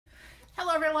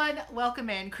Hello everyone, welcome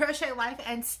in Crochet Life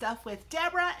and Stuff with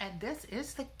Deborah, and this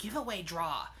is the giveaway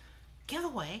draw.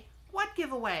 Giveaway? What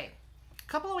giveaway?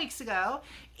 A couple of weeks ago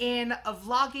in a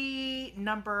vloggy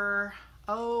number,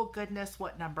 oh goodness,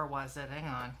 what number was it?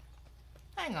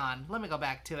 Hang on, let me go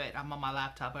back to it. I'm on my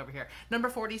laptop over here. Number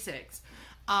 46.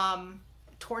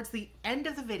 Towards the end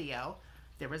of the video,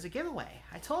 there was a giveaway.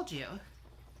 I told you.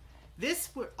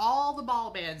 This were all the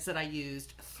ball bands that I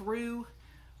used through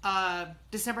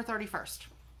December 31st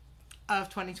of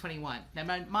 2021.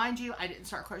 Now, mind you, I didn't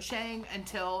start crocheting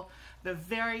until the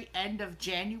very end of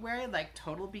January, like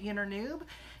total beginner noob.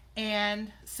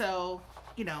 And so,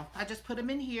 you know, I just put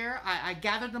them in here. I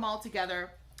gathered them all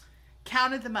together,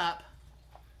 counted them up,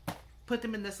 put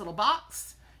them in this little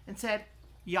box, and said,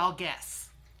 y'all guess.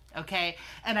 Okay,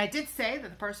 and I did say that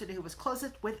the person who was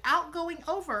closest without going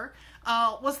over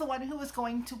was the one who was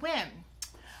going to win.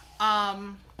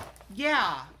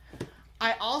 Yeah,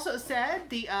 I also said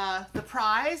the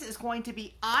prize is going to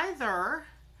be either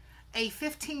a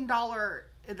 $15,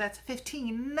 that's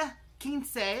 15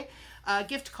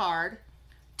 gift card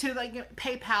to like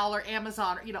PayPal or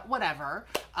Amazon or, you know, whatever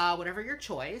your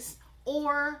choice,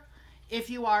 or if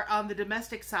you are on the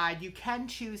domestic side, you can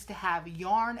choose to have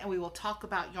yarn, and we will talk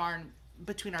about yarn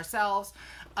between ourselves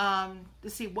to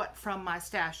see what from my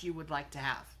stash you would like to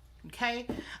have, okay?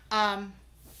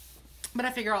 But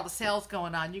I figure all the sales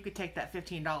going on, you could take that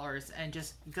 $15 and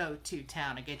just go to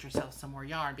town and get yourself some more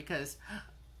yarn, because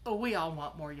we all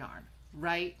want more yarn,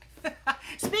 right?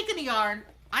 Speaking of yarn,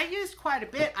 I used quite a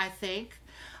bit, I think.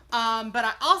 But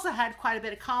I also had quite a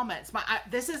bit of comments.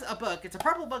 This is a book. It's a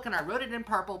purple book, and I wrote it in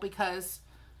purple because,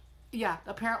 yeah,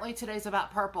 apparently today's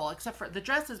about purple, except for the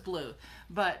dress is blue.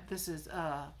 But this is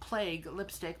Plague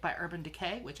lipstick by Urban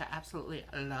Decay, which I absolutely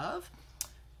love.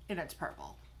 And it's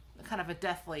purple. Kind of a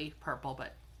deathly purple,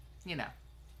 but, you know,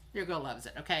 your girl loves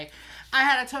it, okay? I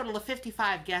had a total of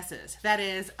 55 guesses. That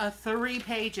is 3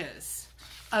 pages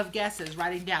of guesses,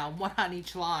 writing down one on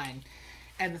each line.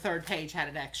 And the third page had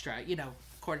an extra, you know.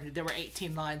 According to, there were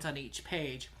 18 lines on each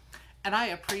page, and I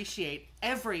appreciate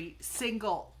every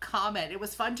single comment. It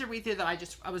was fun to read through them.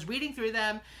 I was reading through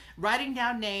them, writing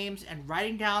down names and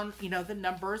writing down, you know, the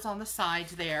numbers on the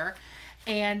sides there.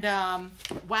 And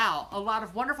wow, a lot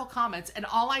of wonderful comments. And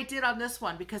all I did on this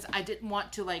one, because I didn't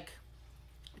want to like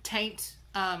taint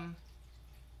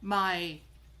my,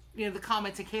 you know, the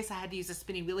comments in case I had to use a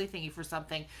spinny wheelie thingy for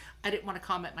something. I didn't want to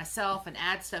comment myself and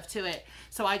add stuff to it.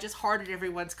 So I just hearted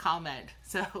everyone's comment.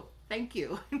 So thank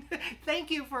you.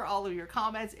 Thank you for all of your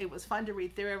comments. It was fun to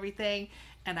read through everything.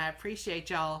 And I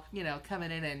appreciate y'all, you know, coming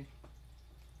in and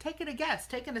taking a guess,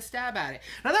 taking a stab at it.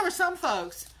 Now, there were some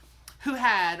folks who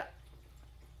had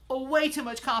way too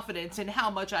much confidence in how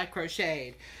much I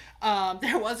crocheted.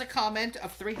 There was a comment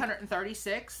of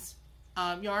 336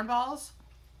 yarn balls.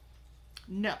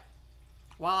 No.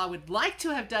 While I would like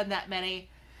to have done that many,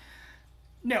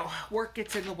 no, work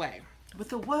gets in the way. With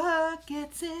the work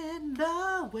gets in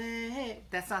the way.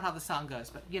 That's not how the song goes,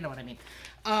 but you know what I mean.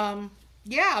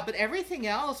 Yeah, but everything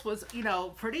else was, you know,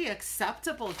 pretty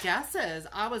acceptable guesses.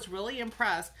 I was really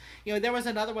impressed. You know, there was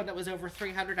another one that was over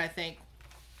 300, I think.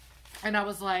 And I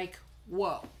was like,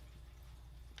 whoa,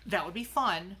 that would be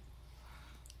fun.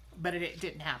 But it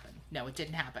didn't happen. No, it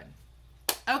didn't happen.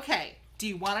 Okay. Do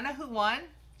you want to know who won?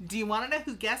 Do you want to know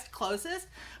who guessed closest?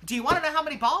 Do you want to know how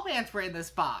many ball bands were in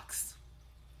this box?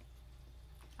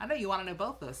 I know you want to know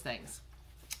both those things.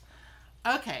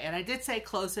 Okay, and I did say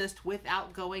closest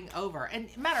without going over.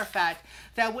 And matter of fact,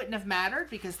 that wouldn't have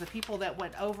mattered because the people that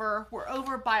went over were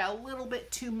over by a little bit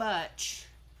too much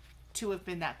to have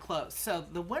been that close. So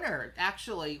the winner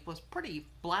actually was pretty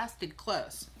blasted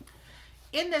close.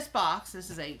 In this box, this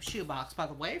is a shoe box, by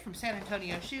the way, from San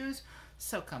Antonio Shoes.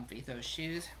 So comfy, those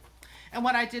shoes. And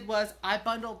what I did was I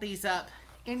bundled these up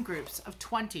in groups of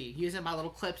 20 using my little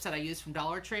clips that I used from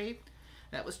Dollar Tree.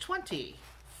 That was 20,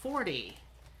 40,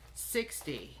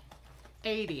 60,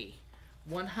 80,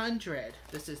 100.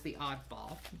 This is the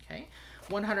oddball, okay?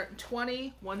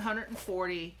 120,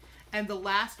 140, and the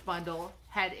last bundle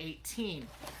had 18.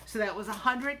 So that was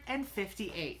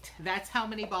 158. That's how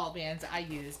many ball bands I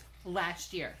used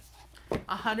last year.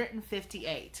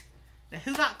 158. Now,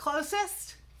 who got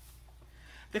closest?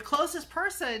 The closest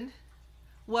person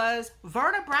was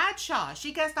Verna Bradshaw.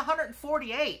 She guessed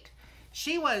 148.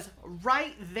 She was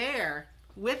right there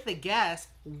with the guess.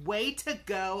 Way to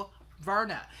go,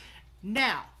 Verna.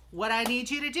 Now, what I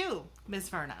need you to do, Miss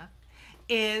Verna,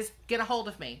 is get a hold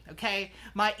of me, okay?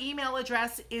 My email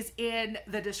address is in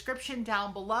the description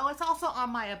down below. It's also on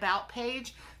my About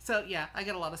page. So, yeah, I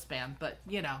get a lot of spam, but,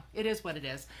 you know, it is what it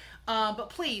is. But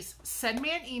please, send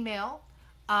me an email.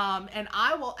 And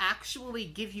I will actually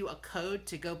give you a code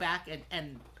to go back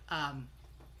and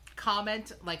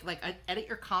comment, like edit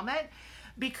your comment,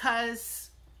 because,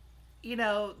 you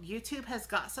know, YouTube has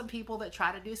got some people that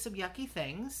try to do some yucky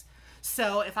things.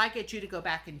 So if I get you to go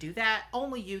back and do that,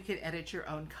 only you can edit your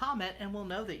own comment, and we'll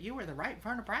know that you were the right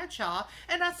Verna Bradshaw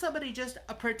and not somebody just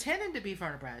pretending to be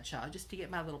Verna Bradshaw just to get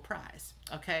my little prize.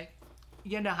 Okay?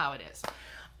 You know how it is.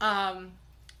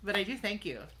 But I do thank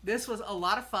you. This was a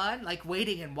lot of fun, like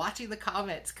waiting and watching the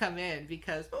comments come in,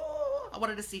 because I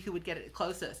wanted to see who would get it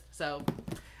closest. So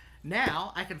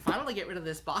now I can finally get rid of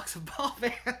this box of ball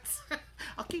bands.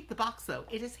 I'll keep the box though.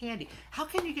 It is handy. How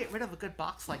can you get rid of a good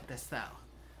box like this though?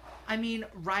 I mean,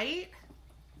 right?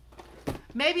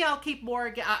 Maybe I'll keep more.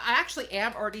 I actually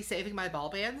am already saving my ball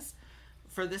bands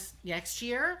for this next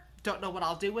year. Don't know what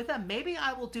I'll do with them. Maybe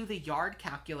I will do the yard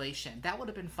calculation. That would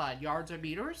have been fun. Yards or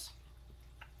meters?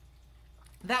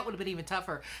 That would have been even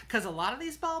tougher, because a lot of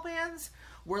these ball bands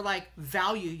were like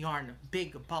value yarn,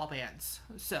 big ball bands.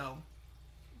 So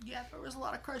yeah, there was a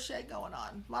lot of crochet going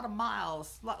on. A lot of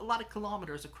miles, a lot of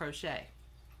kilometers of crochet.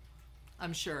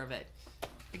 I'm sure of it.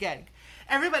 Again,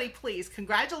 everybody, please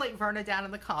congratulate Verna down in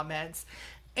the comments.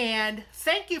 And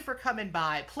thank you for coming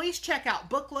by. Please check out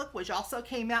Book Look, which also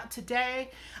came out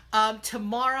today.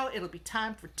 Tomorrow, it'll be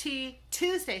time for tea.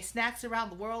 Tuesday, Snacks Around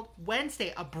the World.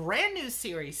 Wednesday, a brand new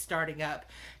series starting up,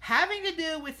 having to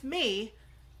do with me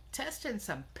testing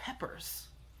some peppers.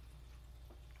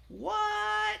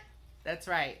 What? That's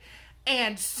right.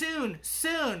 And soon,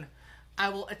 I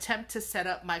will attempt to set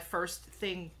up my first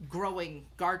thing, growing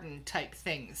garden type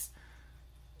things.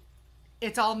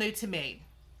 It's all new to me.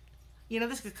 You know,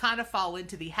 this could kind of fall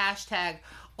into the hashtag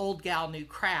old gal new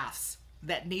crafts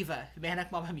that Neva,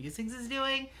 Manic Mama Musings, is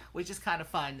doing, which is kind of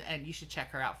fun, and you should check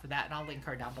her out for that, and I'll link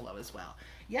her down below as well.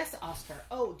 Yes, Oscar.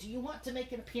 Oh, do you want to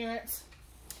make an appearance?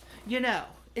 You know,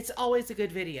 it's always a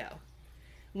good video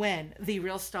when the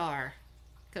real star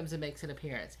comes and makes an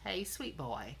appearance. Hey, sweet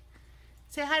boy.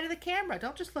 Say hi to the camera.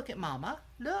 Don't just look at Mama.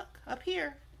 Look, up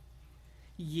here.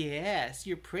 Yes,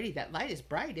 you're pretty. That light is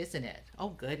bright, isn't it? Oh,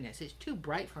 goodness. It's too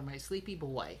bright for my sleepy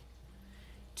boy.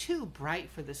 Too bright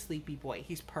for the sleepy boy.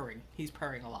 He's purring. He's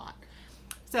purring a lot.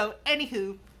 So,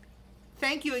 anywho,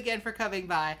 thank you again for coming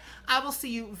by. I will see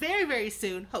you very, very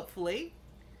soon, hopefully.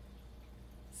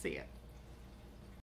 See ya.